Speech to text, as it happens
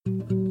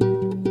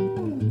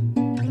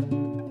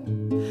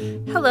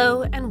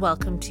Hello and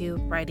welcome to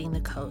Writing the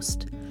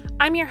Coast.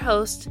 I'm your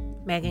host,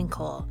 Megan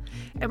Cole,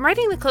 and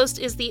Writing the Coast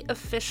is the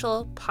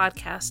official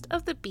podcast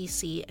of the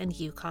BC and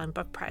Yukon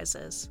Book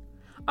Prizes.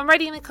 On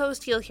Writing the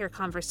Coast, you'll hear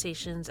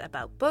conversations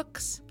about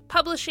books,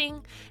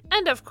 publishing,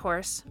 and of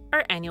course,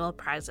 our annual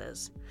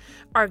prizes.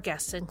 Our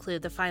guests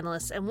include the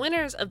finalists and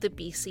winners of the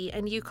BC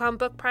and Yukon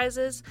Book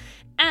Prizes,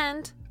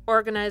 and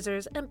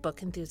organizers and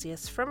book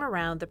enthusiasts from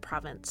around the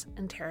province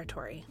and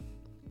territory.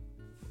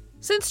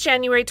 Since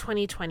January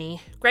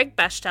 2020, Greg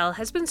Bechtel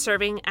has been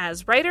serving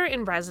as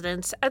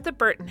writer-in-residence at the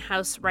Burton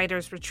House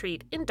Writers'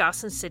 Retreat in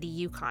Dawson City,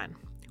 Yukon,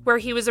 where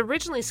he was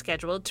originally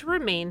scheduled to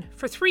remain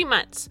for 3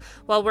 months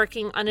while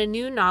working on a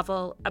new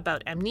novel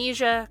about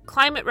amnesia,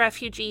 climate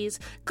refugees,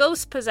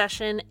 ghost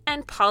possession,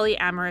 and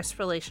polyamorous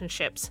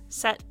relationships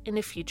set in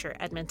a future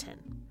Edmonton.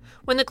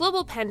 When the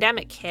global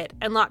pandemic hit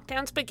and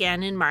lockdowns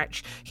began in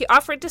March, he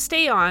offered to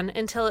stay on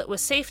until it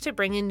was safe to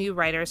bring in new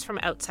writers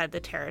from outside the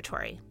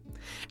territory.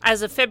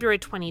 As of February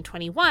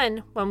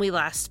 2021, when we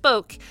last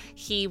spoke,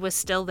 he was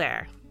still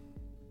there.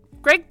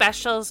 Greg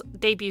Bechtel's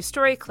debut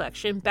story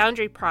collection,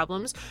 Boundary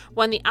Problems,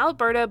 won the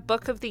Alberta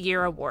Book of the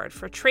Year Award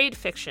for Trade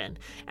Fiction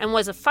and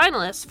was a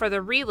finalist for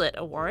the Relit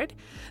Award,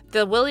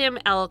 the William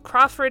L.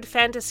 Crawford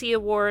Fantasy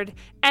Award,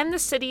 and the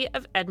City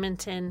of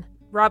Edmonton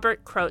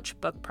Robert Croach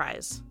Book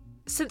Prize.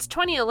 Since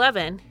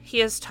 2011, he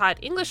has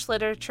taught English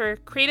literature,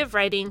 creative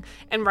writing,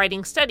 and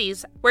writing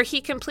studies, where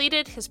he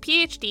completed his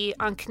PhD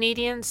on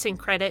Canadian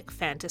syncretic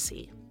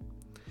fantasy.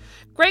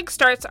 Greg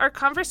starts our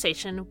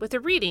conversation with a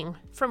reading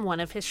from one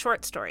of his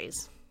short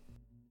stories.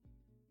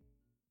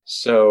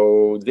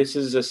 So this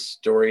is a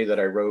story that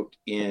I wrote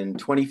in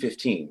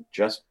 2015,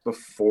 just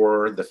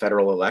before the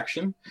federal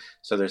election.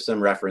 So there's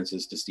some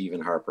references to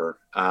Stephen Harper.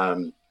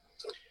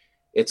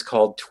 It's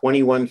called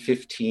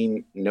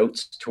 2115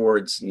 Notes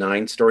Towards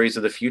 9 Stories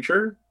of the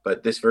Future,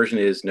 but this version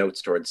is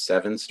Notes Towards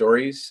 7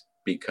 Stories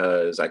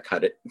because I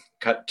cut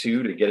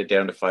 2 to get it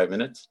down to 5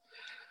 minutes.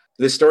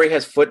 This story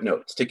has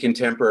footnotes to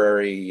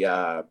contemporary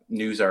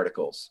news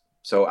articles.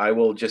 So I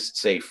will just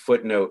say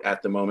footnote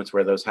at the moments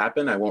where those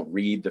happen. I won't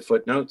read the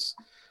footnotes,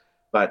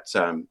 but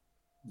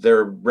there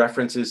are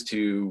references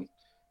to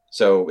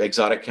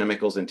exotic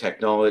chemicals and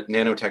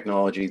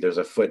nanotechnology. There's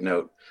a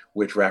footnote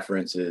which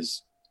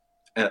references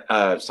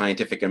a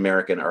Scientific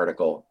American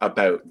article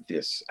about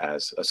this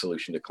as a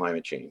solution to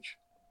climate change.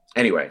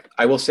 Anyway,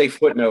 I will say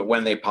footnote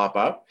when they pop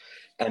up,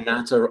 and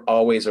that's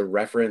always a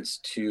reference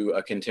to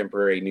a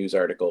contemporary news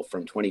article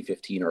from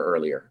 2015 or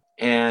earlier.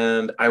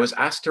 And I was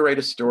asked to write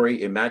a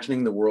story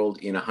imagining the world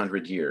in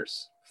 100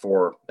 years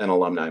for an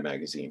alumni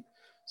magazine.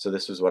 So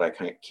this was what I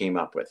kind of came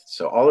up with.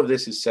 So all of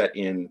this is set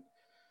in,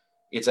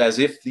 it's as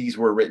if these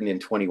were written in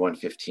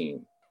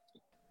 2115.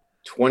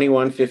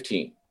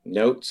 2115.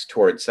 Notes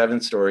Toward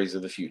 7 Stories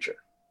of the Future.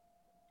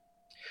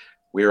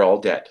 We're all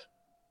dead.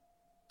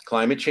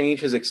 Climate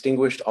change has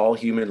extinguished all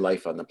human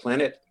life on the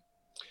planet.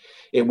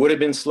 It would have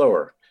been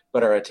slower,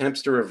 but our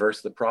attempts to reverse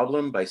the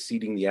problem by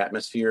seeding the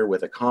atmosphere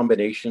with a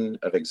combination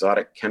of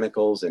exotic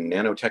chemicals and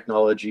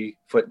nanotechnology,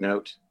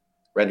 footnote,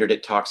 rendered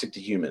it toxic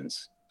to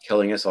humans,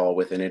 killing us all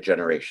within a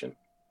generation.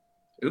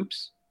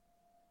 Oops.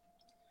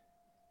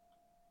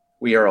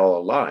 We are all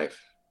alive.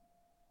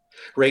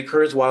 Ray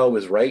Kurzweil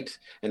was right,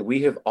 and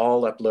we have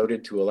all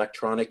uploaded to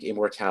electronic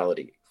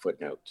immortality,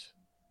 footnote.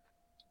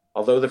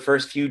 Although the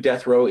first few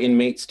death row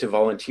inmates to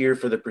volunteer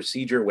for the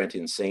procedure went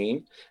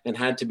insane and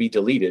had to be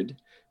deleted,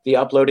 the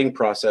uploading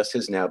process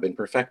has now been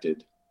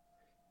perfected.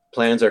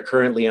 Plans are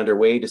currently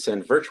underway to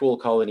send virtual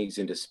colonies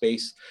into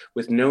space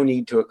with no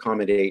need to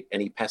accommodate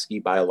any pesky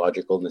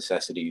biological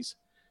necessities,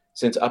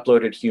 since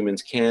uploaded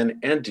humans can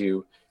and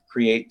do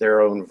create their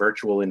own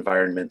virtual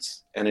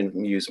environments and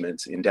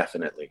amusements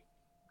indefinitely.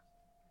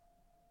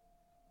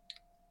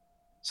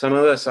 Some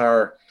of us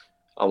are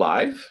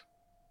alive.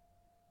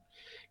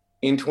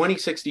 In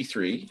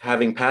 2063,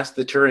 having passed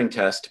the Turing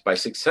test by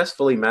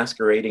successfully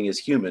masquerading as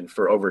human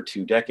for over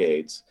 2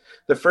 decades,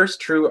 the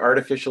first true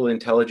artificial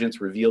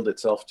intelligence revealed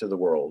itself to the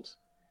world,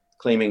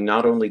 claiming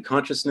not only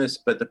consciousness,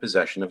 but the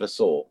possession of a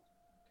soul.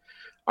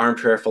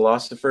 Armchair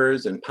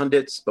philosophers and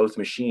pundits, both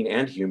machine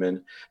and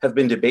human, have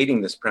been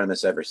debating this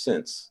premise ever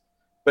since,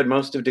 but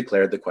most have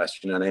declared the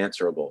question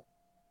unanswerable.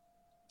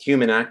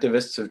 Human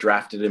activists have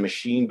drafted a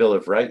machine bill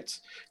of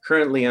rights,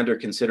 currently under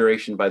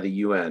consideration by the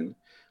UN,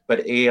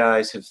 but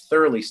AIs have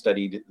thoroughly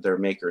studied their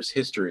makers'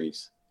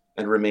 histories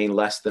and remain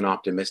less than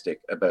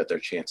optimistic about their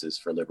chances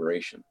for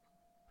liberation.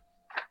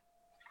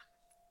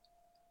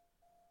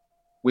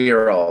 We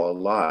are all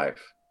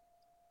alive.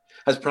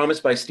 As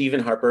promised by Stephen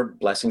Harper,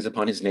 blessings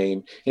upon his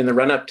name, in the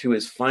run-up to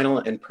his final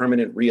and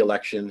permanent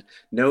re-election,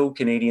 no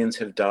Canadians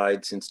have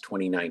died since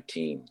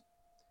 2019.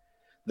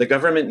 The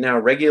government now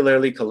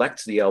regularly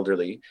collects the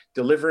elderly,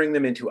 delivering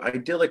them into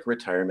idyllic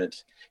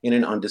retirement in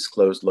an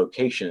undisclosed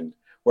location,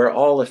 where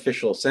all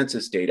official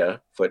census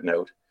data,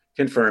 footnote,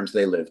 confirms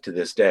they live to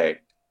this day.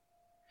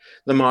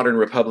 The modern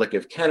Republic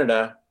of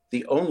Canada,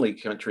 the only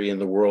country in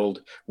the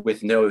world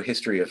with no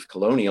history of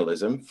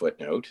colonialism,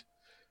 footnote,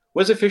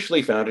 was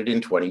officially founded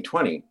in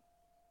 2020.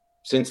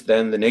 Since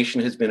then, the nation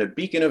has been a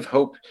beacon of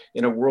hope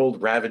in a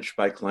world ravaged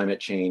by climate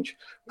change,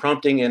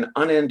 prompting an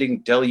unending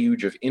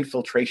deluge of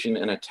infiltration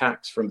and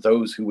attacks from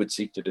those who would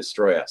seek to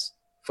destroy us.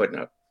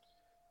 Footnote.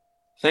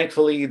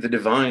 Thankfully, the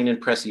divine and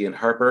prescient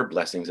Harper,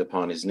 blessings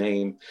upon his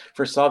name,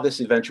 foresaw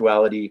this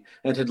eventuality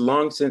and had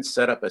long since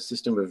set up a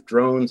system of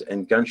drones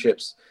and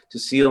gunships to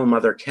seal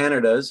Mother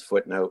Canada's,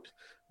 footnote,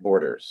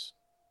 borders.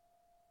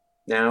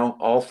 Now,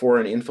 all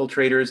foreign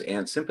infiltrators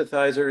and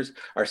sympathizers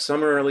are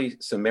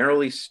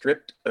summarily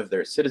stripped of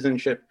their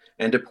citizenship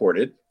and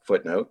deported,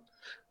 footnote,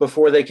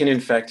 before they can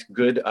infect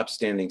good,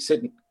 upstanding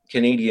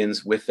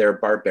Canadians with their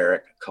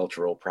barbaric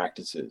cultural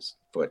practices,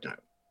 footnote.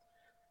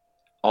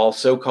 All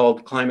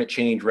so-called climate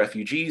change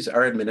refugees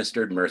are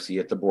administered mercy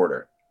at the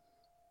border.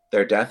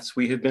 Their deaths,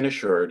 we have been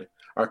assured,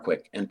 are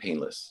quick and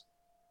painless.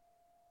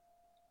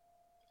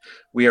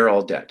 We are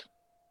all dead.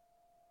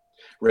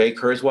 Ray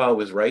Kurzweil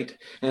was right,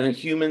 and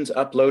humans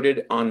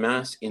uploaded en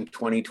masse in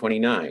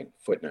 2029,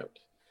 footnote.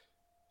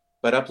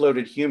 But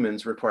uploaded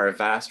humans require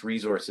vast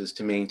resources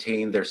to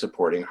maintain their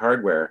supporting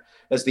hardware,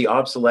 as the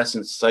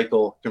obsolescence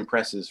cycle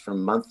compresses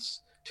from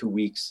months to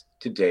weeks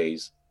to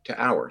days to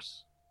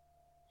hours.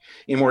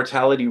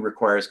 Immortality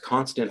requires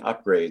constant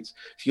upgrades,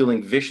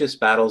 fueling vicious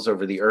battles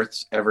over the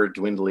Earth's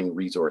ever-dwindling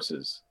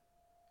resources.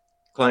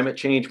 Climate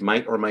change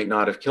might or might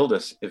not have killed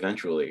us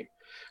eventually,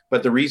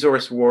 but the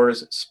resource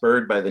wars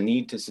spurred by the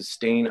need to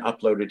sustain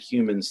uploaded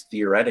humans'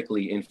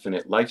 theoretically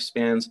infinite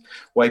lifespans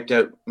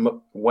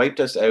wiped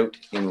us out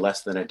in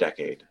less than a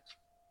decade.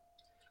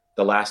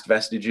 The last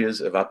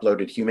vestiges of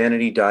uploaded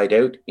humanity died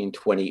out in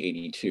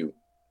 2082.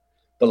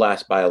 The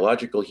last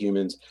biological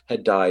humans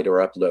had died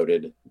or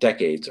uploaded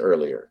decades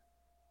earlier.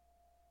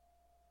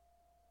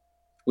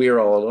 We are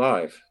all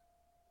alive.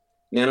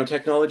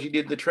 Nanotechnology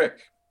did the trick.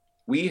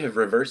 We have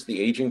reversed the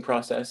aging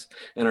process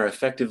and are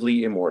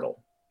effectively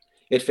immortal.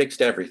 It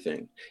fixed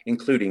everything,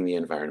 including the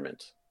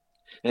environment.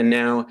 And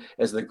now,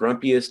 as the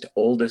grumpiest,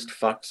 oldest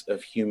fucks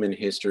of human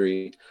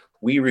history,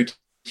 we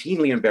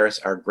routinely embarrass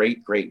our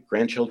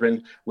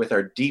great-great-grandchildren with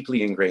our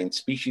deeply ingrained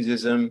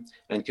speciesism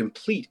and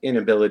complete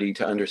inability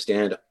to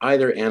understand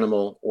either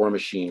animal or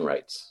machine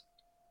rights.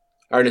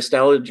 Our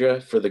nostalgia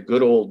for the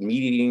good old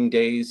meat-eating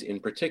days in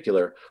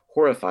particular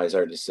horrifies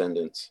our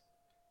descendants.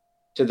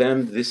 To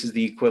them, this is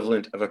the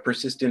equivalent of a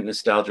persistent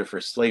nostalgia for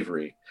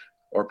slavery,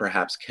 or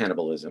perhaps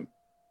cannibalism.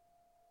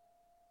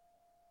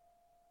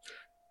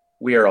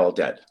 We are all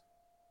dead.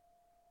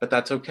 But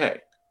that's okay,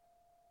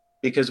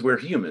 because we're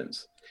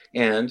humans.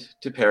 And,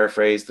 to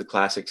paraphrase the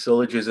classic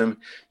syllogism,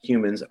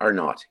 humans are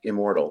not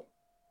immortal.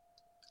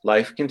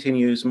 Life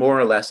continues more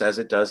or less as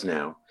it does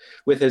now,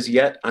 with as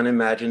yet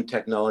unimagined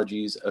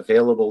technologies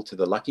available to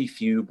the lucky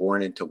few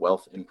born into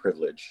wealth and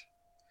privilege.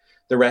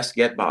 The rest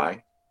get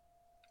by,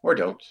 or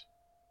don't.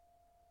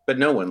 But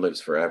no one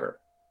lives forever.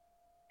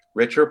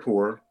 Rich or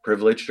poor,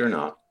 privileged or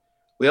not,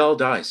 we all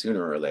die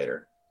sooner or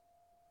later.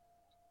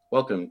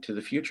 Welcome to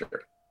the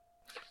future.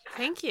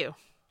 Thank you.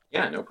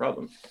 Yeah, no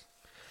problem.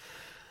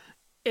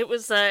 It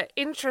was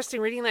interesting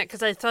reading that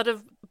because I thought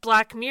of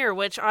Black Mirror,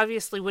 which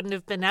obviously wouldn't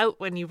have been out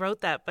when you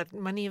wrote that, but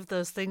many of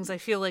those things I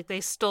feel like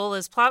they stole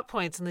as plot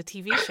points in the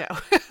TV show.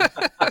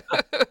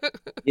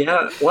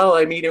 Yeah, well,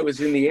 I mean, it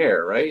was in the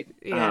air, right?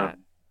 Yeah.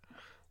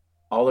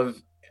 All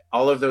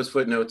of those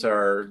footnotes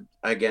are,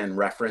 again,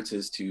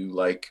 references to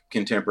like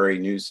contemporary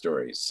news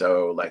stories.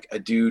 So like a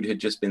dude had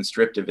just been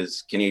stripped of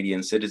his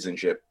Canadian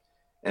citizenship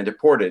and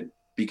deported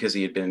because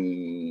he had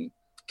been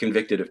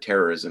convicted of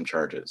terrorism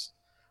charges.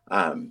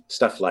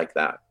 Stuff like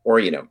that. Or,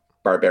 you know,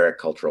 barbaric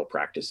cultural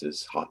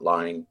practices,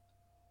 hotline,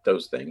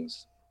 those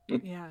things.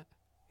 Yeah.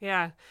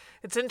 Yeah.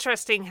 It's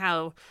interesting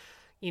how,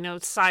 you know,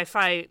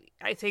 sci-fi,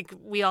 I think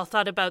we all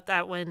thought about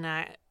that when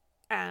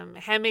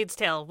Handmaid's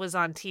Tale was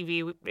on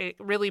TV. It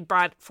really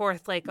brought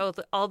forth like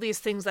all these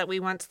things that we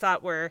once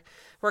thought were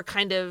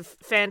kind of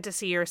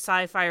fantasy or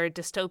sci-fi or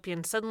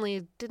dystopian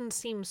suddenly didn't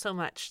seem so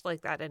much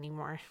like that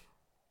anymore.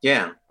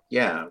 Yeah.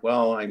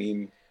 Well, I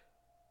mean,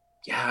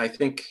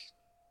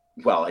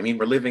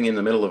 we're living in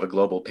the middle of a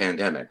global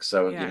pandemic.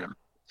 So, Yeah. you know,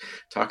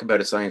 talk about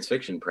a science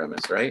fiction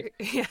premise, right?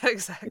 Yeah,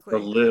 exactly. It's a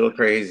little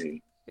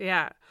crazy.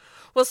 Yeah.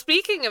 Well,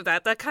 speaking of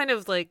that,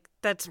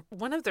 that's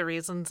one of the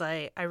reasons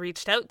I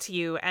reached out to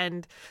you.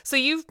 And so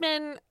you've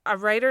been a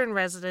writer in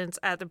residence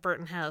at the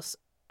Burton House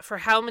for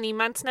how many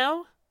months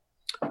now?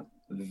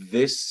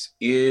 This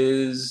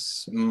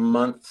is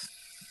month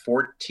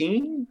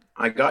 14.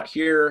 I got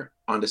here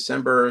on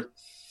December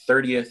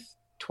 30th,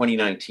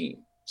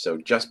 2019. So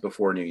just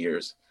before New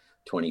Year's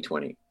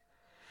 2020.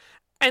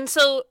 And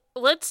so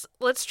let's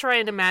try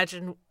and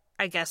imagine,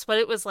 I guess, what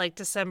it was like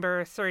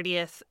December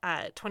 30th,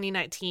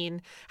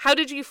 2019. How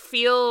did you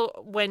feel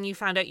when you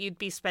found out you'd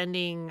be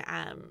spending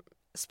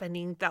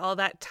all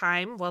that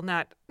time? Well,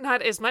 not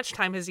as much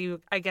time as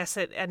you, I guess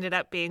it ended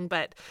up being,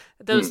 but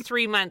those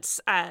 3 months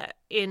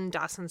in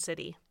Dawson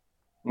City.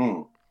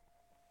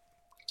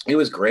 It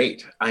was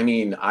great. I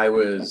mean, I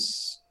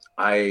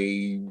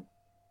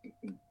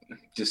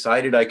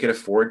decided I could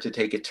afford to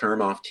take a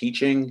term off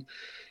teaching.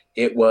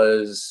 It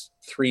was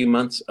 3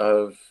 months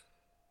of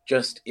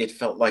it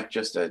felt like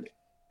just an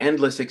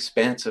endless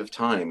expanse of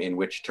time in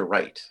which to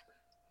write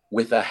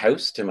with a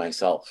house to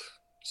myself.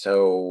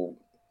 So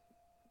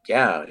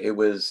yeah, it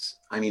was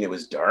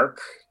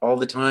dark all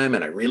the time,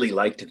 and I really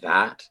liked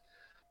that.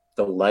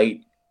 The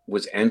light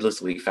was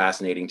endlessly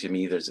fascinating to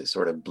me. There's this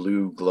sort of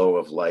blue glow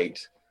of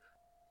light.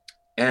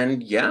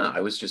 And yeah, I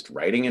was just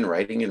writing and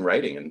writing and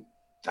writing, and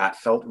that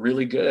felt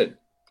really good.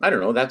 I don't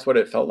know, that's what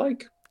it felt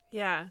like.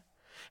 Yeah.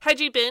 Had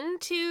you been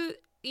to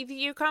the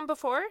Yukon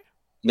before?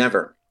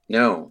 Never.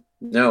 No.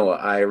 No,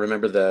 I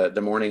remember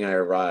the morning I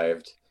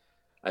arrived.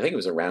 I think it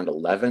was around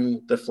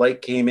 11 the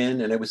flight came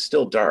in, and it was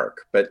still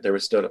dark, but there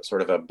was still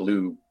sort of a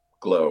blue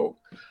glow.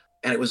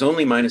 And it was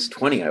only minus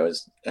 20. I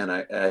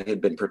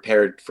had been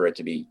prepared for it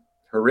to be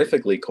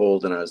horrifically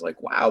cold, and I was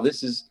like, wow,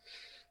 this is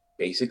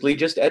basically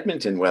just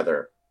Edmonton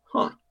weather.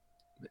 Huh.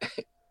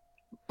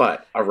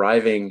 But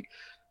arriving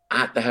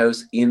at the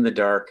house in the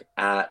dark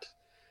at,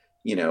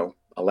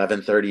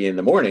 11:30 in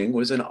the morning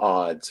was an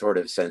odd sort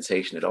of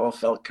sensation. It all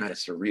felt kind of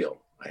surreal,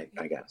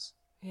 I guess.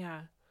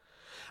 Yeah.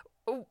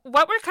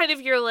 What were kind of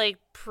your like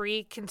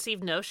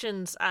preconceived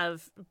notions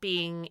of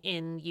being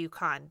in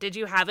Yukon? Did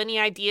you have any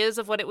ideas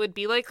of what it would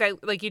be like?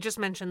 Like you just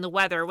mentioned the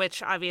weather,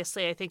 which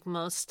obviously I think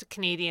most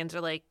Canadians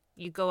are like,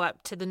 you go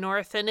up to the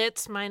north and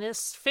it's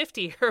minus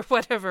 50 or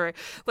whatever.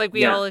 Like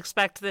we all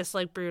expect this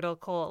like brutal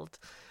cold,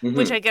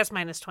 which I guess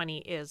minus 20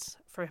 is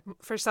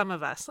for some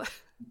of us.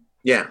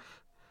 Yeah.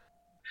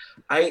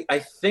 I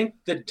think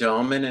the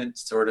dominant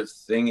sort of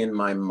thing in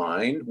my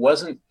mind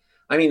wasn't,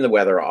 I mean, the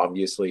weather,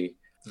 obviously,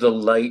 the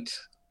light.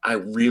 I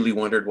really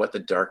wondered what the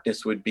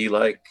darkness would be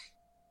like,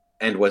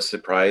 and was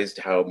surprised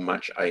how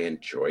much I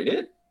enjoyed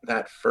it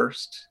that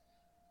first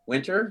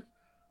winter,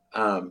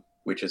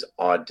 which is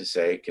odd to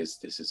say because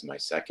this is my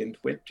second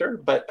winter.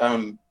 But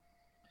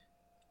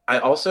I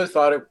also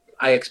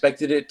I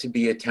expected it to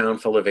be a town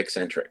full of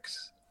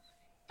eccentrics.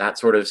 That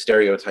sort of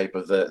stereotype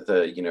of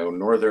the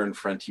northern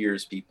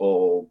frontiers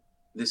people.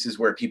 This is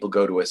where people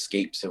go to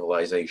escape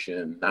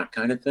civilization, that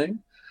kind of thing.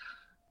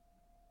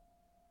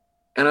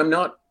 And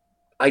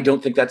I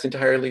don't think that's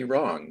entirely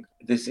wrong.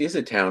 This is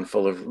a town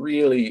full of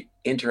really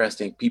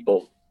interesting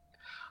people.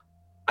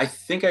 I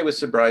think I was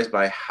surprised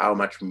by how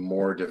much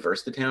more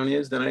diverse the town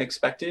is than I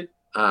expected.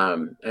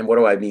 And what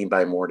do I mean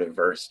by more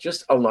diverse?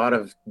 Just a lot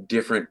of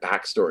different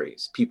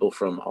backstories, people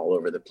from all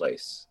over the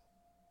place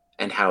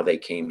and how they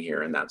came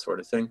here and that sort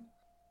of thing.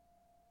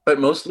 But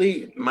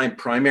mostly my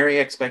primary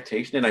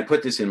expectation, and I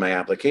put this in my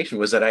application,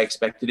 was that I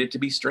expected it to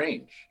be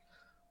strange.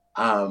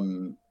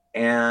 And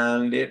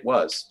it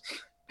was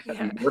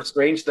more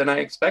strange than I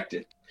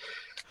expected.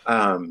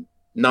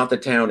 Not the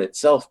town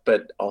itself,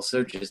 but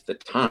also just the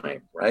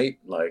time, right?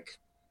 Like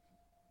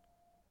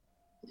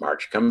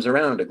March comes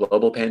around, a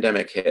global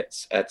pandemic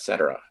hits,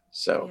 etc.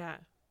 So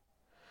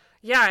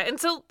yeah, and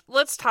so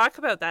let's talk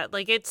about that.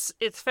 Like it's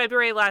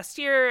February last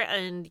year,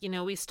 and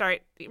we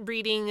start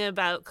reading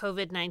about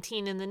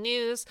COVID-19 in the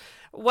news.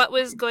 What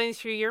was going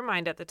through your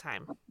mind at the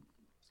time?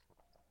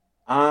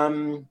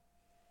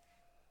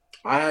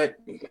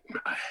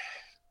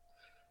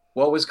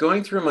 What was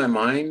going through my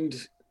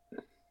mind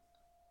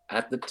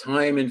at the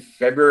time in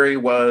February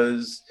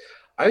was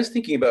I was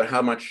thinking about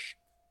how much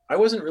I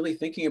wasn't really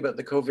thinking about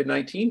the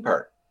COVID-19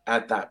 part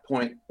at that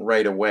point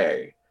right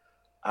away.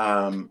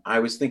 I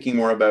was thinking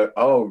more about,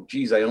 oh,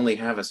 geez, I only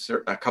have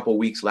a couple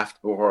weeks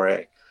left before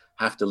I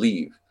have to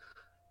leave.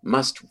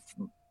 Must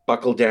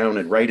buckle down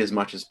and write as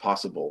much as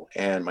possible.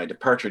 And my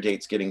departure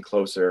date's getting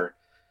closer.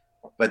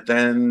 But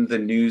then the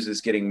news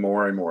is getting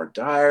more and more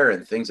dire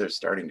and things are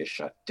starting to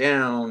shut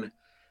down.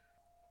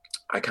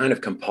 I kind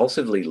of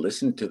compulsively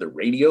listened to the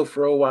radio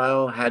for a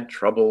while, had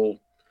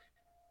trouble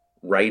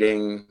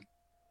writing.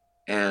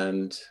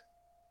 And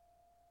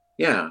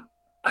yeah,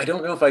 I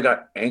don't know if I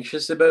got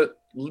anxious about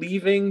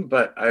leaving,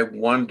 but I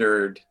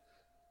wondered.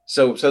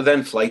 So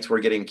then flights were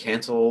getting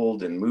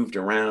canceled and moved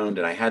around,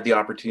 and I had the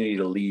opportunity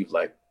to leave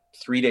like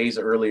 3 days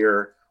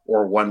earlier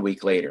or 1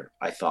 week later,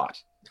 I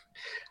thought.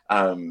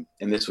 And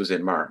this was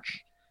in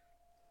March.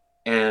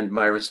 And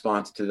my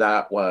response to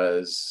that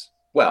was,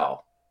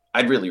 well,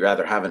 I'd really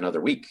rather have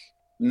another week.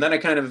 And then I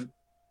kind of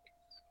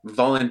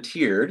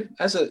volunteered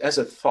as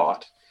a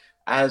thought,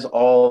 as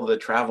all the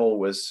travel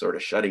was sort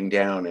of shutting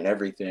down and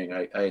everything.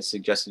 I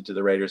suggested to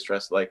the Writers'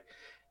 Trust, like,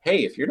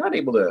 hey, if you're not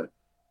able to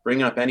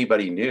bring up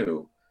anybody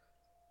new,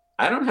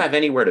 I don't have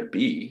anywhere to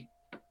be.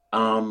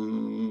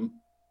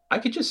 I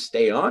could just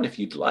stay on if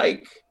you'd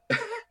like.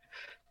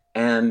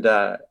 And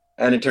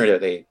it turned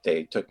out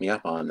they took me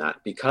up on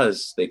that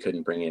because they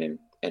couldn't bring in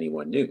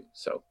anyone new.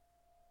 So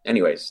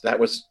anyways, that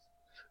was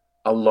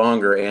a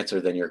longer answer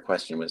than your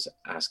question was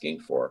asking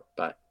for,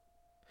 but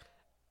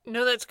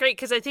no, that's great,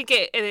 because I think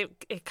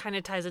it kind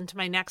of ties into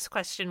my next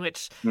question,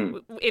 which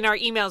in our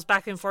emails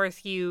back and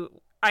forth, you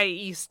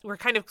were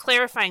kind of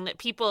clarifying that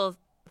people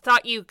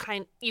thought you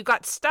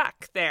got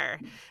stuck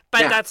there,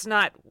 but that's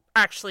not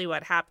actually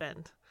what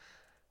happened.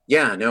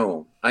 Yeah,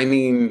 no, I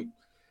mean,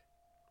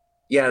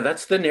 yeah,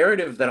 that's the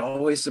narrative that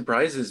always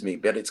surprises me,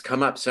 but it's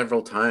come up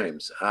several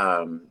times.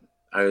 I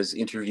was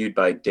interviewed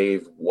by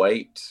Dave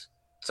White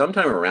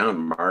sometime around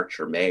March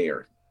or May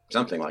or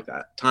something like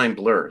that. Time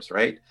blurs,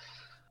 right?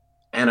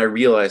 And I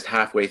realized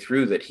halfway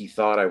through that he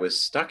thought I was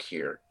stuck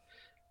here.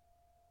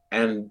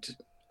 And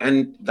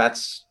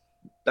that's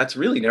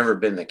really never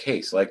been the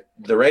case. Like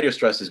the Writers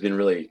Trust has been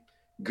really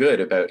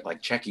good about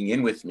like checking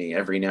in with me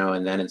every now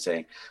and then and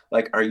saying,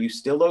 like, are you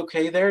still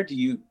okay there? Do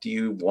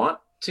you want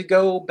to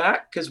go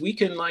back? Because we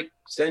can like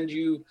send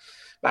you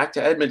back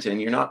to Edmonton.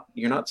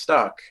 You're not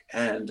stuck.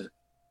 And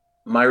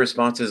my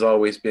response has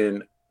always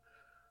been,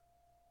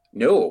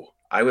 no,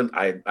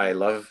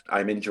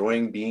 I'm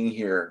enjoying being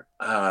here.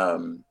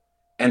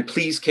 And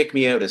please kick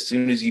me out as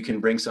soon as you can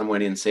bring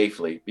someone in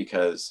safely,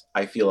 because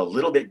I feel a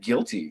little bit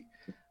guilty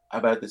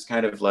about this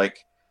kind of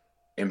like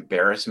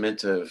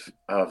embarrassment of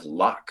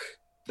luck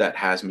that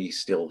has me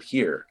still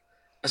here,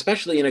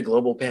 especially in a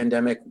global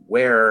pandemic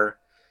where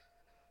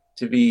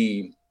to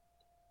be,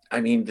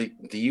 I mean, the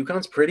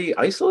Yukon's pretty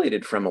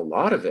isolated from a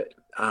lot of it.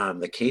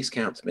 The case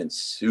count's been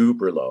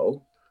super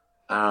low.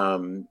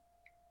 Um,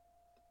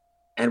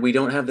 and we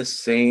don't have the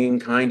same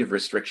kind of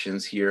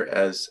restrictions here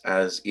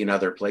as in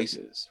other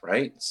places,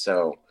 right?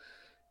 So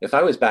if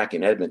I was back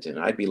in Edmonton,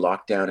 I'd be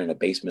locked down in a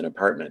basement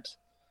apartment,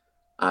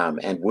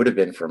 and would have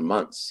been for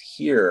months.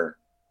 Here,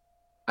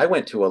 I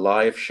went to a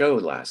live show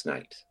last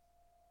night.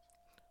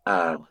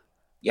 Wow.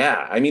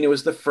 Yeah, I mean, it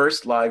was the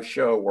first live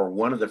show or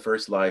one of the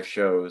first live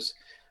shows,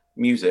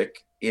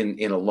 music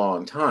in a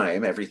long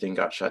time. Everything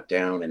got shut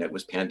down, and it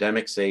was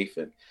pandemic safe,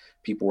 and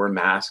people were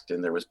masked,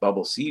 and there was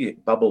bubbled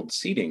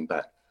seating.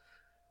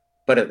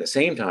 But at the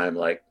same time,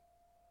 like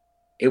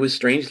it was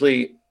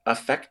strangely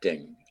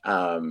affecting,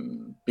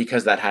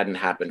 because that hadn't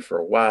happened for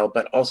a while.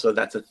 But also,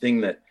 that's a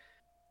thing that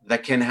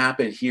can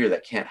happen here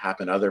that can't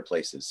happen other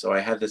places. So I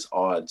had this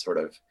odd sort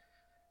of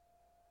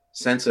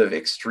sense of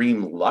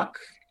extreme luck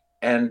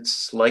and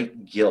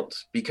slight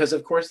guilt, because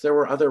of course there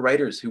were other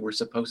writers who were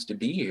supposed to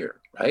be here,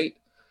 right?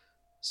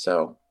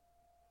 So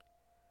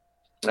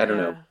I don't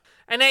know. Yeah.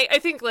 And I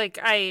think like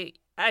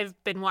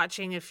I've been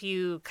watching a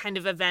few kind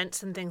of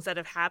events and things that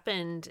have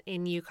happened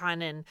in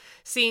Yukon and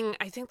seeing,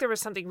 I think there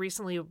was something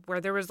recently where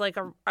there was like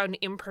an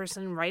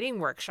in-person writing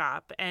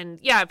workshop, and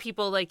yeah,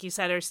 people like you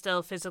said are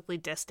still physically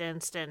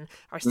distanced and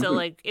are still Mhm.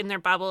 like in their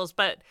bubbles,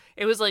 but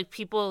it was like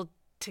people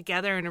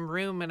together in a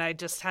room, and I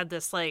just had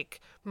this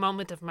like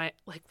moment of my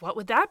like, what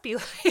would that be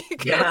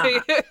like? Yeah,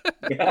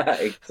 yeah,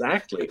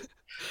 exactly.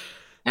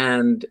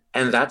 And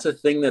that's a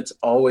thing that's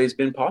always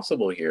been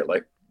possible here.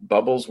 Like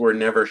bubbles were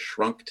never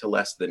shrunk to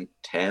less than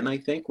 10, I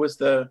think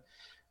was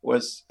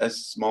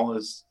as small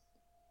as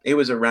it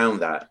was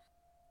around that.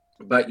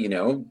 But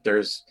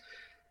there's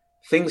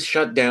things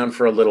shut down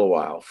for a little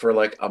while. For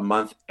like a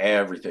month,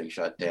 everything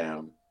shut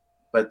down.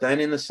 But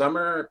then in the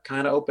summer,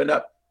 kind of opened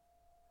up,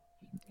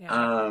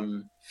 Yeah.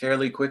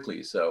 fairly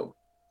quickly. So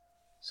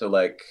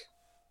like,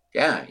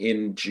 yeah,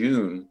 in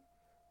June,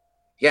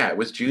 yeah, it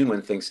was June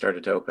when things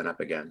started to open up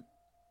again.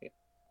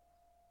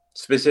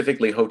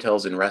 Specifically,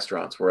 hotels and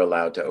restaurants were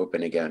allowed to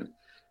open again,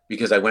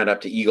 because I went up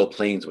to Eagle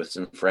Plains with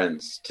some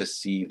friends to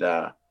see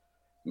the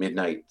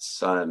midnight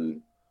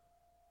sun,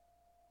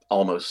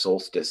 almost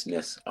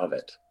solstice-ness of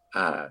it,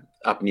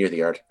 up near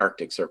the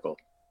Arctic Circle.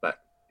 But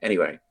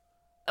anyway,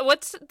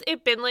 What's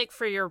it been like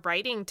for your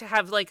writing to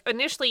have like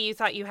initially you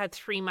thought you had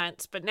 3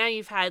 months, but now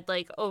you've had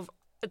like over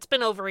it's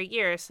been over a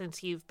year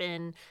since you've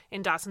been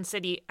in Dawson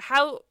City.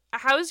 How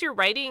has your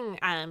writing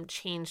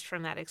changed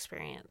from that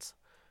experience?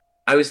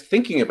 I was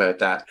thinking about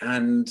that,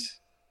 and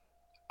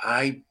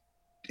I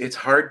it's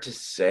hard to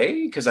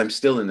say because I'm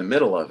still in the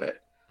middle of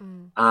it.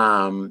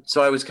 Mm.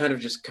 So I was kind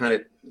of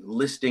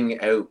listing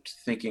out,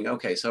 thinking,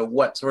 okay, so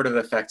what sort of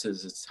effects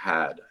has it's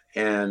had?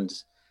 And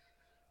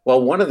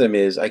well, one of them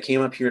is I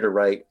came up here to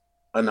write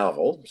a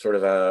novel, sort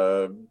of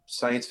a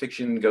science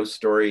fiction ghost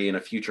story in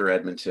a future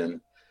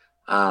Edmonton.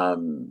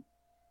 Um,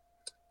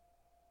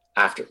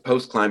 After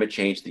post climate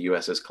change, the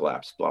US has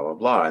collapsed, blah, blah,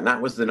 blah. And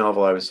that was the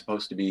novel I was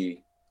supposed to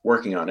be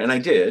working on. And I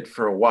did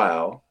for a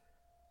while.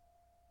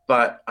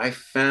 But I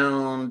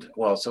found,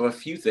 well, so a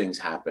few things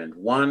happened.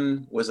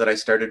 One was that I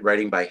started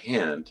writing by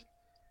hand,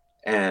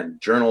 and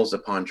journals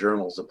upon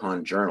journals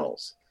upon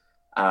journals,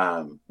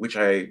 which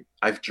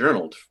I've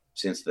journaled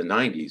since the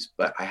 90s,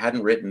 but I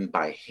hadn't written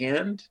by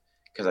hand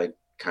because I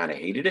kind of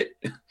hated it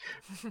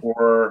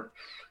for,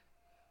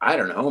 I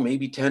don't know,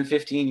 maybe 10,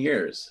 15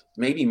 years,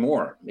 maybe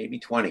more, maybe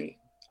 20.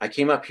 I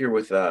came up here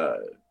with a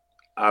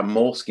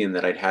moleskin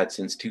that I'd had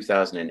since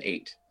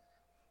 2008.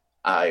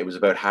 It was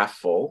about half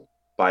full.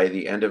 By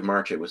the end of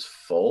March, it was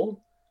full,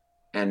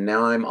 and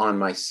now I'm on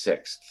my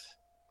sixth.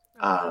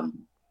 Oh wow.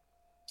 Um,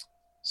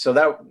 so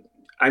that,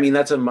 I mean,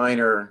 that's a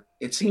minor,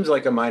 it seems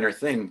like a minor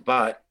thing,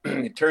 but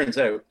it turns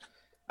out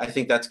I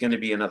think that's going to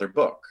be another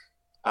book,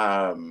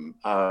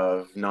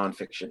 of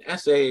nonfiction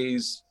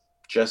essays,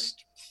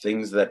 just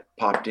things that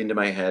popped into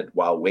my head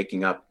while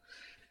waking up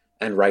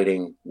and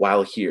writing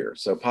while here.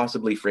 So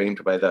possibly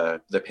framed by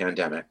the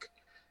pandemic.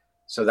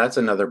 So that's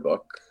another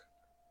book.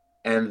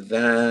 And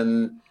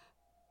then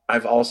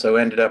I've also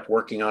ended up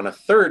working on a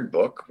third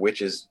book,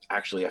 which is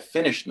actually a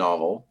finished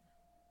novel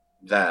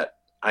that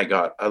I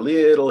got a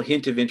little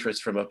hint of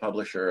interest from a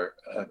publisher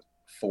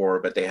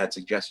but they had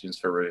suggestions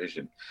for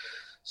revision.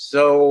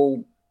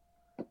 So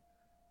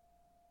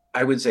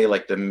I would say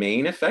like the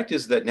main effect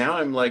is that now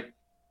I'm like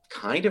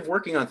kind of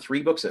working on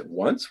 3 books at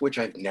once, which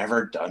I've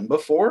never done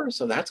before.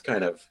 So that's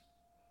kind of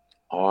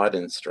odd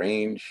and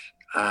strange.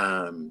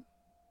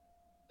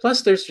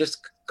 Plus there's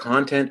just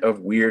content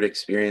of weird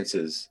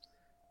experiences,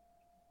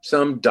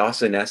 some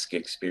Dawson-esque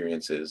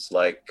experiences,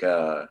 like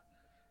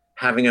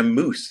having a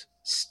moose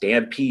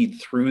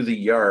stampede through the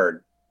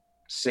yard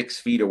 6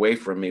 feet away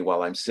from me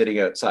while I'm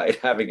sitting outside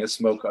having a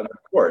smoke on the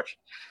porch.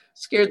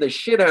 Scared the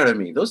shit out of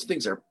me. Those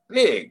things are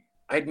big.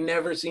 I'd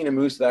never seen a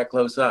moose that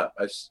close up.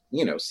 I've,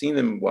 seen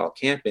them while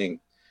camping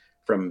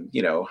from,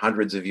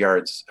 hundreds of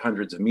yards,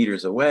 hundreds of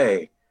meters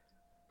away,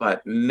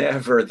 but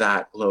never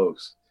that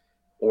close.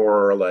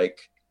 Or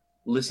like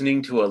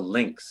listening to a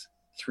lynx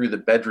through the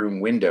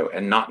bedroom window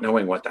and not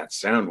knowing what that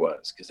sound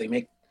was, because they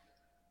make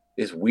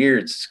this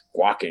weird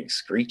squawking,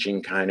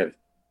 screeching kind of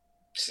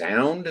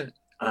sound.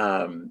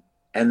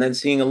 And then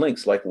seeing a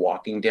lynx like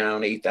walking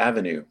down 8th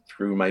Avenue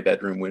through my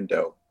bedroom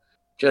window.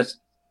 Just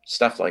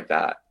stuff like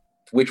that,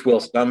 which will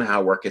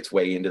somehow work its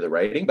way into the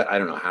writing, but I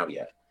don't know how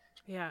yet.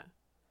 Yeah.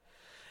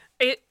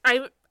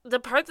 The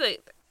part that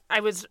I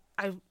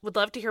would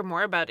love to hear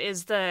more about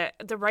is the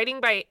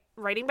writing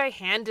by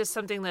hand is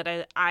something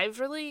that I've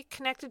really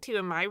connected to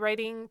in my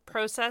writing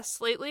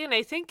process lately. And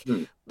I think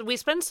we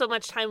spend so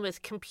much time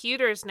with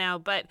computers now,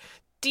 but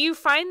do you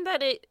find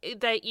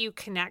that you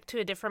connect to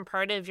a different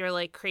part of your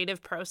like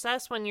creative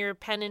process when you're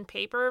pen and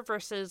paper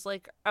versus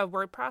like a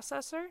word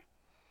processor?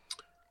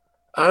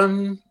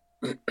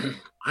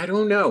 I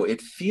don't know.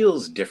 It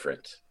feels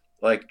different.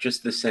 Like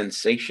just the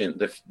sensation,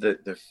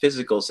 the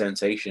physical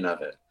sensation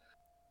of it.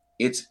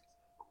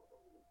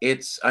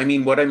 I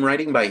mean, what I'm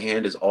writing by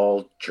hand is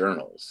all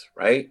journals,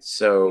 right?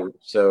 So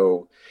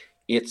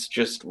it's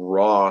just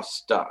raw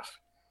stuff.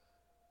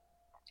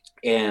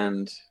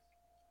 And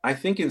I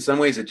think in some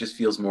ways it just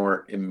feels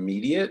more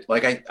immediate.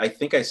 Like I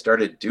think I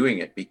started doing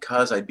it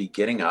because I'd be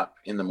getting up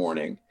in the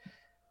morning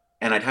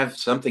and I'd have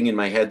something in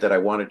my head that I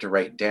wanted to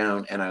write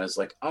down. And I was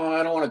like, oh,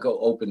 I don't want to go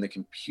open the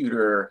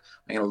computer.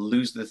 I'm going to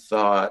lose the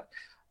thought.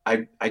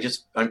 I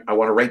want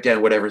to write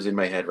down whatever's in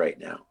my head right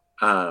now.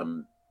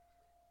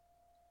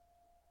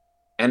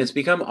 And it's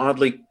become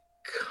oddly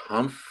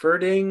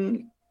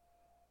comforting,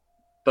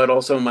 but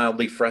also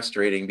mildly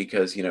frustrating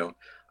because,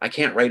 I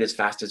can't write as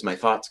fast as my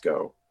thoughts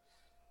go.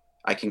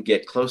 I can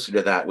get closer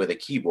to that with a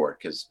keyboard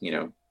because,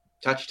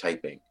 touch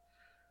typing.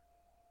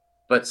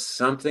 But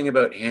something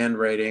about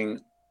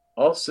handwriting,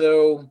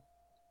 also,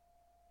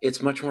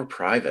 it's much more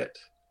private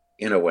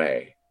in a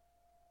way,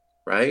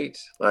 right?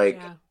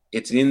 Like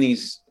It's in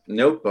these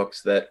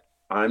notebooks that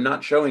I'm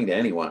not showing to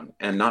anyone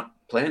and not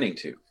planning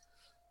to.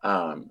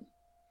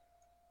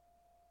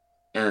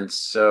 And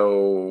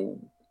so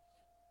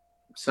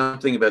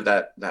something about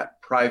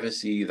that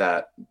privacy,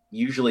 that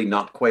usually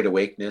not quite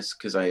awakeness,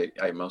 because I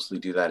mostly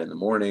do that in the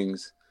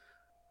mornings.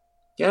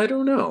 Yeah, I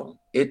don't know.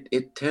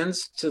 It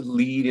tends to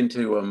lead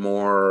into a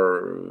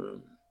more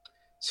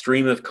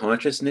stream of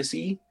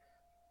consciousness-y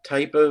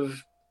type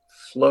of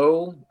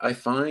flow, I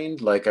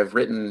find. Like I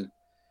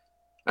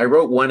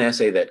wrote one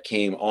essay that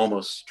came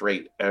almost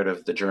straight out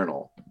of the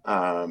journal,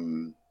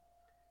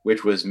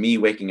 which was me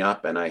waking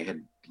up and I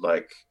had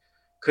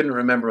couldn't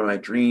remember my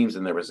dreams,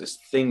 and there was this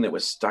thing that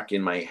was stuck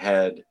in my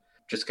head,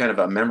 just kind of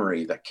a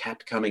memory that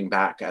kept coming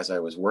back as I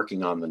was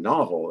working on the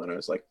novel. And I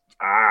was like,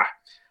 I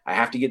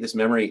have to get this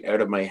memory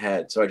out of my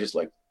head. So I just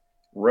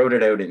wrote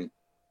it out in,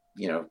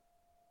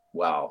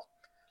 well,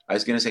 I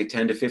was going to say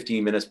 10 to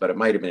 15 minutes, but it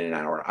might have been an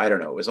hour. I don't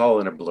know. It was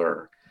all in a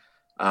blur,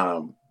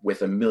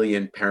 with a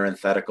million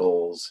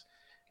parentheticals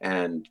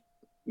and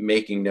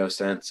making no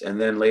sense.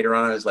 And then later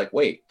on, I was like,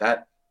 wait,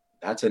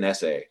 that's an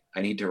essay.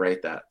 I need to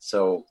write that.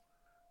 So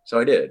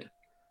I did,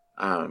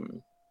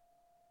 and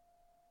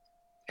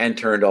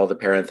turned all the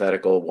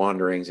parenthetical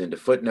wanderings into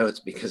footnotes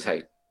because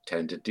I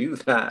tend to do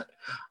that.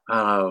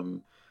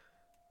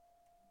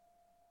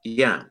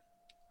 Yeah,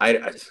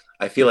 I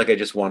feel like I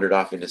just wandered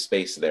off into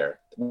space there,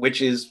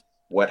 which is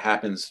what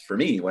happens for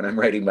me when I'm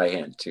writing by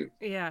hand too.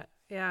 Yeah.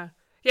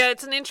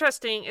 It's an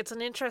interesting,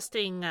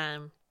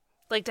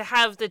 like to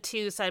have the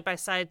two side by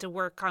side, to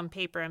work on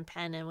paper and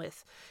pen, and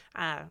with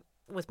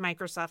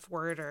Microsoft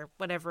Word or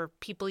whatever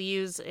people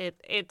use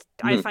it.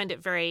 I find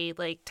it very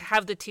to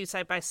have the two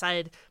side by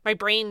side. My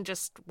brain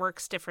just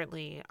works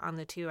differently on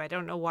the two. I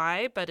don't know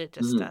why, but it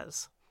just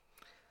does.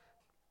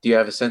 Do you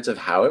have a sense of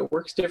how it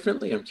works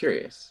differently? I'm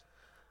curious.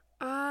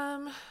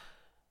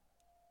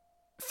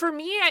 For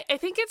me, I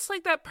think it's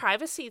like that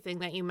privacy thing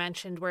that you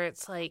mentioned, where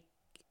it's like,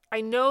 I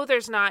know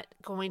there's not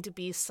going to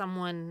be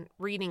someone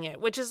reading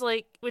it, which is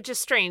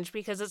strange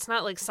because it's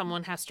not like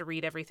someone has to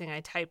read everything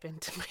I type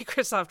into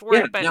Microsoft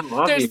Word,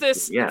 there's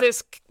this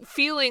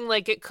feeling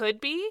like it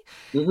could be.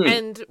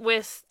 And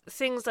with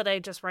things that I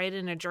just write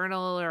in a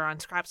journal or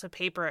on scraps of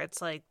paper,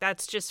 it's like,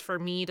 that's just for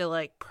me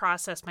to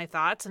process my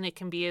thoughts, and it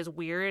can be as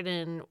weird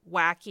and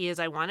wacky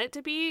as I want it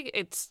to be.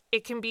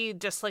 It can be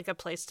just like a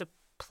place to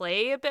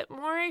play a bit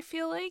more, I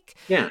feel like.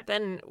 Yeah.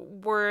 Then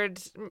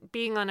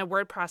being on a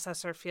word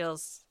processor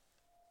feels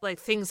like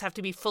things have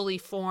to be fully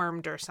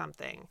formed or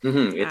something.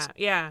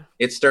 Yeah.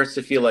 It starts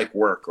to feel like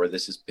work, or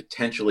this is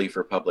potentially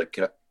for public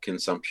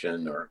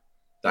consumption, or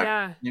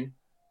that. Yeah.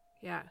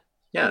 Yeah.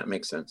 Yeah, it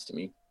makes sense to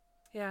me.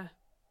 Yeah.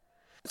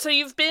 So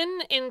you've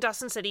been in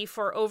Dawson City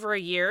for over a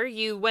year.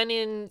 You went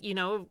in,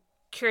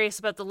 curious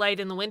about the light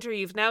in the winter.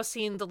 You've now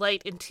seen the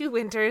light in 2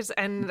 winters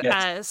and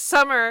Yes.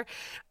 summer.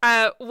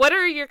 What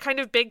are your kind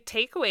of big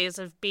takeaways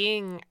of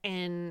being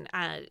in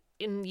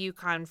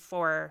Yukon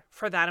for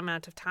that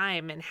amount of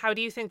time, and how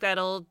do you think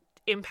that'll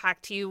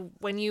impact you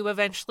when you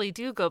eventually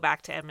do go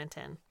back to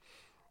Edmonton?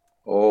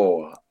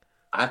 Oh,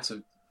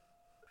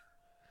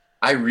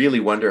 I really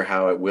wonder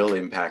how it will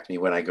impact me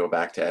when I go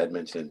back to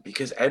Edmonton,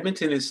 because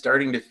Edmonton is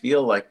starting to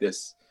feel like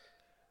this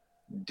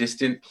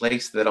distant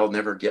place that I'll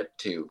never get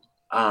to.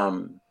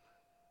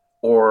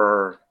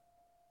 Or,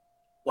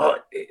 well,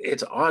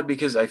 it's odd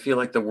because I feel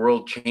like the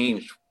world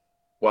changed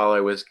while I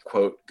was,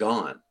 quote,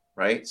 gone,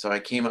 right? So I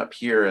came up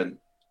here and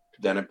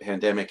then a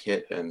pandemic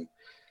hit, and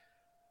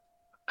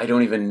I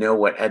don't even know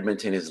what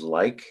Edmonton is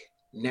like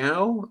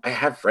now. I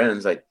have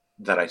friends that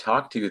I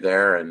talk to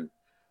there,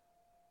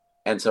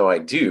 and so I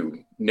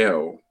do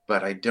know,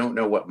 but I don't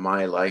know what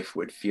my life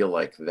would feel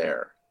like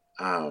there.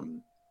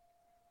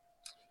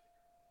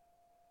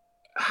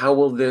 How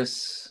will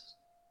this,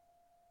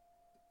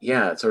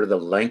 yeah, sort of the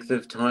length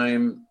of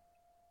time.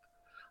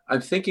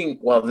 I'm thinking,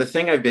 well, the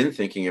thing I've been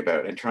thinking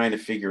about and trying to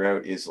figure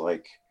out is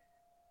like,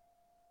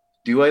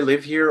 do I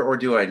live here or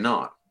do I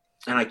not?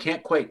 And I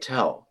can't quite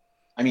tell.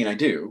 I mean, I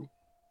do.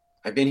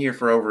 I've been here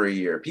for over a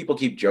year. People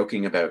keep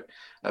joking about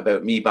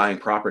me buying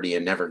property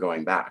and never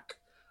going back.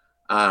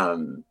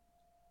 And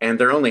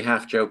they're only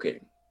half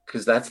joking,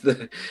 because that's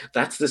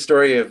the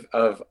story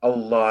of a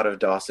lot of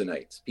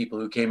Dawsonites, people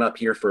who came up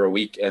here for a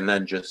week and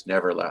then just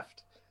never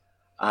left.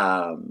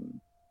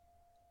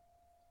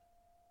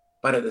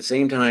 But at the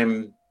same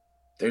time,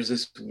 there's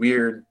this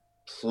weird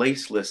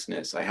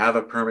placelessness. I have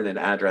a permanent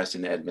address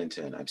in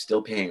Edmonton. I'm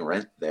still paying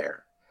rent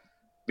there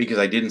because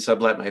I didn't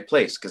sublet my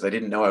place because I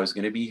didn't know I was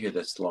going to be here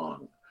this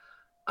long.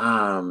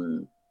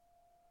 I'm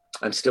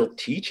still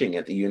teaching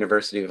at the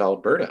University of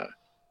Alberta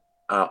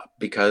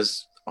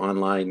because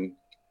online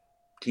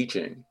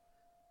teaching.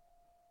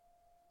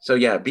 So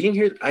yeah, being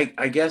here,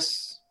 I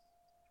guess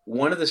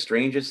one of the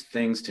strangest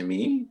things to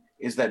me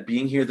is that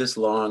being here this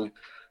long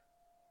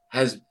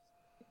has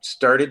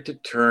started to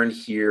turn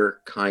here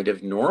kind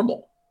of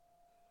normal.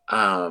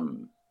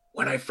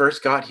 When I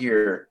first got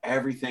here,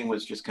 everything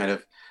was just kind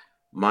of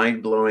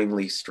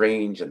mind-blowingly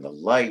strange, and the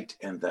light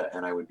and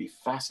I would be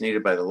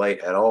fascinated by the light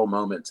at all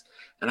moments,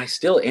 and I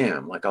still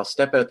am. Like, I'll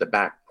step out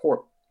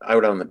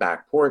out on the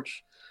back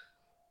porch,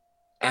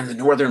 and the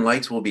northern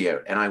lights will be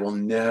out, and I will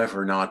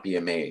never not be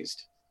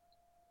amazed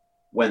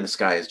when the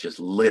sky is just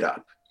lit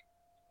up,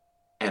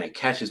 and it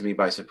catches me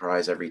by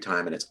surprise every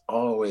time, and it's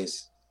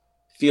always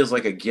feels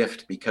like a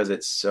gift because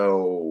it's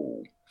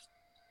so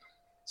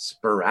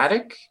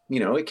sporadic.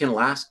 It can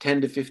last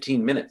 10 to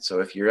 15 minutes. So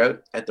if you're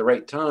out at the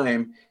right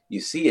time, you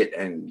see it,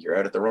 and you're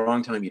out at the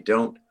wrong time, you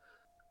don't.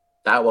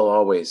 That will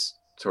always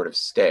sort of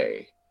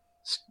stay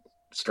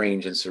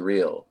strange and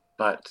surreal.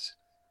 But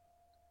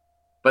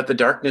the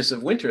darkness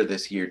of winter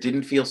this year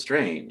didn't feel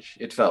strange.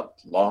 It felt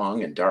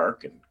long and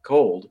dark and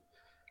cold,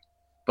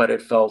 but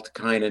it felt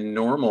kind of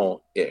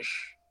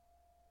normal-ish.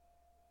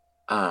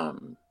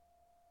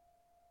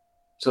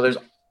 So there's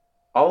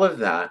all of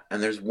that,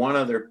 and there's one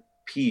other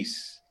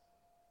piece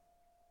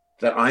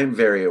that I'm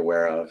very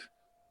aware of,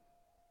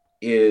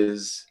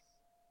 is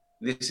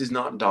this is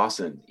not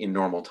Dawson in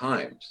normal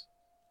times.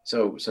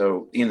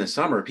 So in the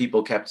summer,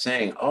 people kept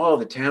saying, oh,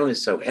 the town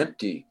is so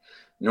empty.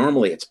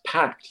 Normally it's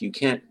packed. You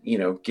can't,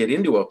 get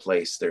into a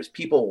place. There's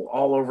people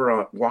all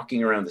over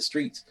walking around the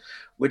streets,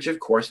 which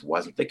of course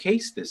wasn't the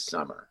case this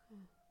summer.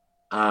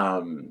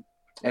 And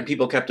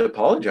people kept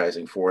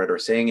apologizing for it or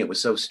saying it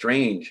was so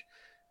strange.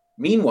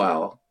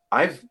 Meanwhile,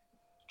 I've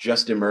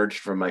just emerged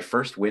from my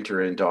first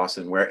winter in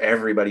Dawson where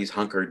everybody's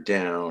hunkered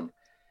down.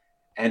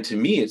 And to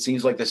me, it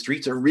seems like the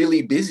streets are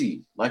really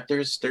busy. Like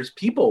there's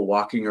people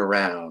walking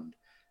around,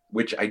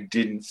 which I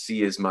didn't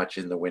see as much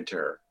in the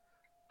winter.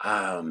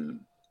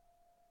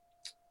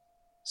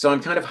 So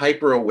I'm kind of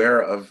hyper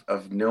aware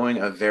of knowing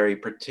a very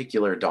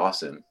particular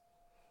Dawson,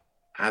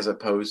 as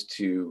opposed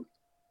to,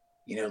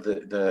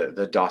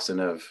 the Dawson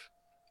of,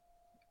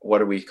 what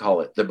do we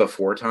call it? The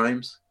before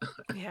times?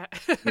 Yeah.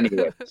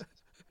 Anyway.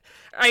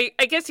 I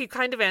guess you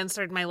kind of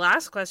answered my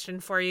last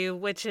question for you,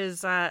 which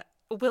is,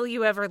 will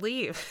you ever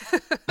leave?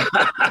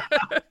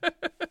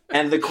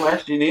 And the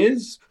question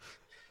is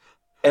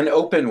an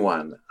open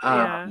one.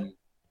 Yeah.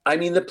 I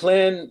mean,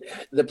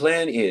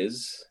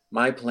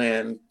 my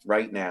plan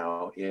right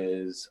now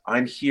is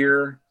I'm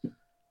here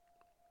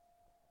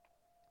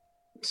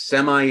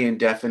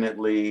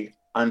semi-indefinitely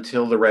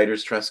until the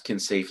Writers' Trust can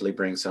safely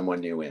bring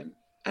someone new in.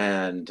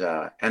 And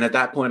at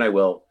that point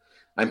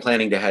I'm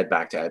planning to head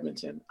back to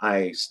Edmonton.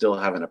 I still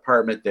have an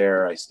apartment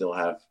there. I still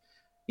have,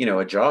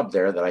 a job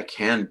there that I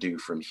can do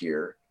from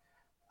here.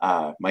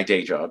 my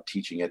day job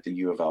teaching at the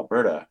U of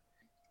Alberta.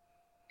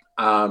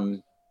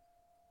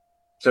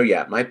 So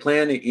yeah, my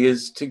plan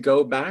is to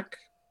go back,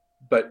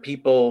 but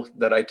people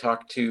that I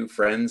talk to,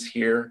 friends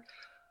here,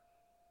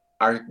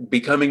 are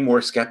becoming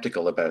more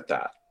skeptical about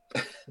that.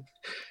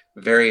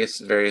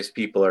 various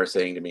people are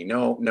saying to me,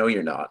 no,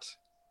 you're not.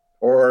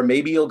 Or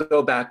maybe you'll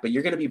go back, but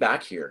you're going to be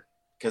back here,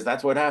 because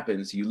that's what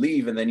happens. You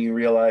leave and then you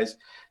realize,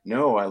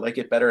 no, I like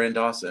it better in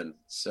Dawson.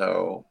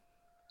 So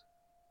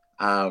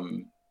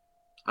I'm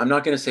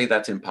not going to say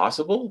that's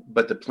impossible,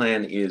 but the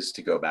plan is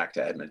to go back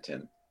to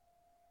Edmonton.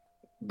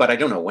 But I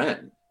don't know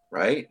when,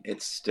 right?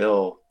 It's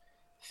still,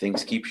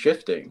 things keep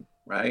shifting,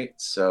 right?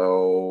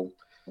 So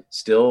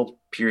still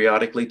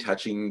periodically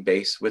touching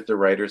base with the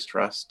Writers'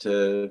 Trust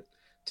to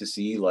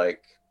see,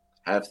 like,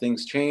 have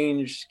things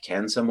changed?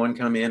 Can someone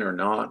come in or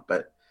not?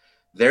 But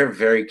they're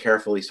very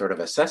carefully sort of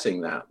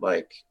assessing that,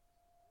 like,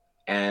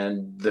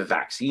 and the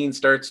vaccine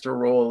starts to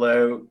roll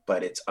out,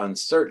 but it's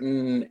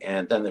uncertain,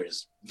 and then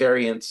there's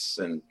variants,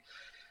 and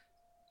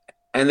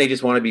they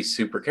just want to be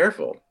super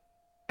careful.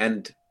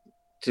 And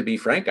to be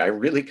frank, I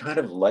really kind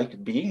of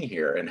like being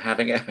here and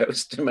having a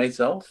house to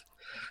myself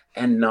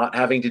and not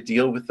having to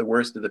deal with the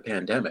worst of the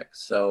pandemic.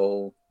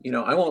 So,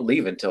 I won't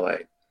leave until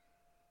I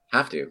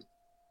have to,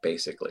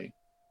 basically.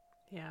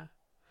 Yeah.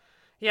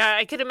 Yeah,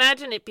 I could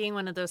imagine it being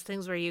one of those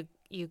things where you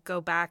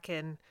go back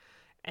and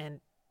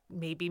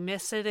maybe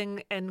miss it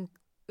and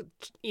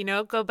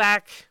go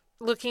back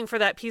looking for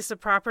that piece of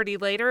property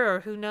later,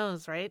 or who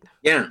knows, right?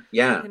 Yeah.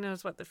 Who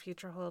knows what the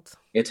future holds?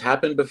 It's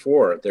happened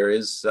before.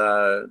 There's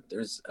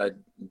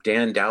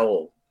Dan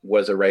Dowell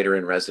was a writer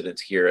in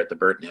residence here at the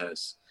Burton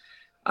House.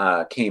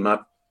 Came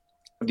up,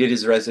 did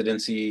his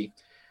residency,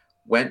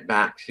 went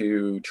back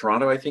to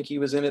Toronto, I think he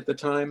was in at the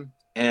time,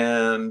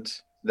 and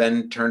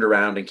then turned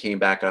around and came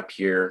back up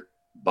here,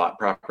 bought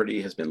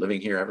property, has been living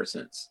here ever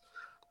since.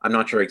 I'm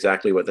not sure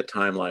exactly what the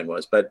timeline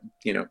was, but,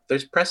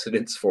 there's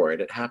precedence for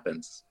it. It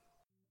happens.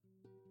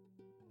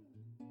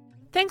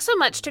 Thanks so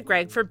much to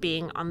Greg for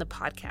being on the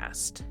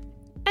podcast.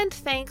 And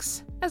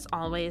thanks, as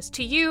always,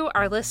 to you,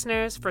 our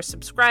listeners, for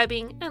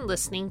subscribing and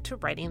listening to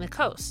Writing the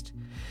Coast.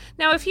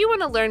 Now, if you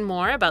want to learn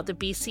more about the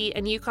BC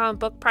and Yukon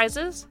Book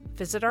Prizes,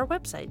 visit our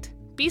website,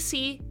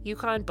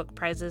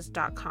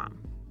 bcyukonbookprizes.com.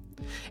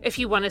 If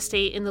you want to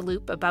stay in the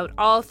loop about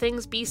all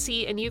things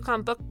BC and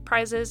Yukon Book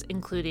Prizes,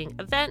 including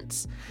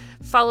events,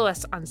 follow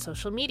us on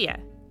social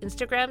media,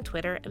 Instagram,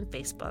 Twitter, and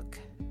Facebook.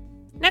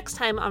 Next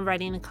time on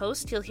Writing the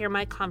Coast, you'll hear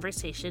my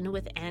conversation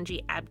with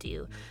Angie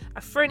Abdu,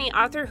 a Fernie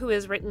author who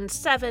has written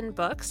 7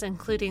 books,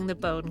 including The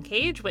Bone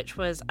Cage, which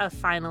was a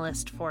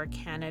finalist for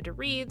Canada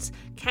Reads,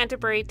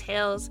 Canterbury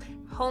Tales,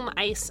 Home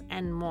Ice,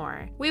 and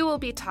more. We will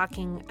be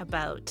talking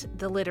about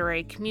the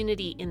literary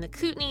community in the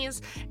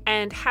Kootenays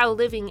and how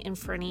living in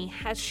Fernie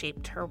has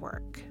shaped her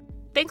work.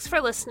 Thanks for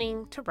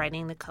listening to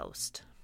Writing the Coast.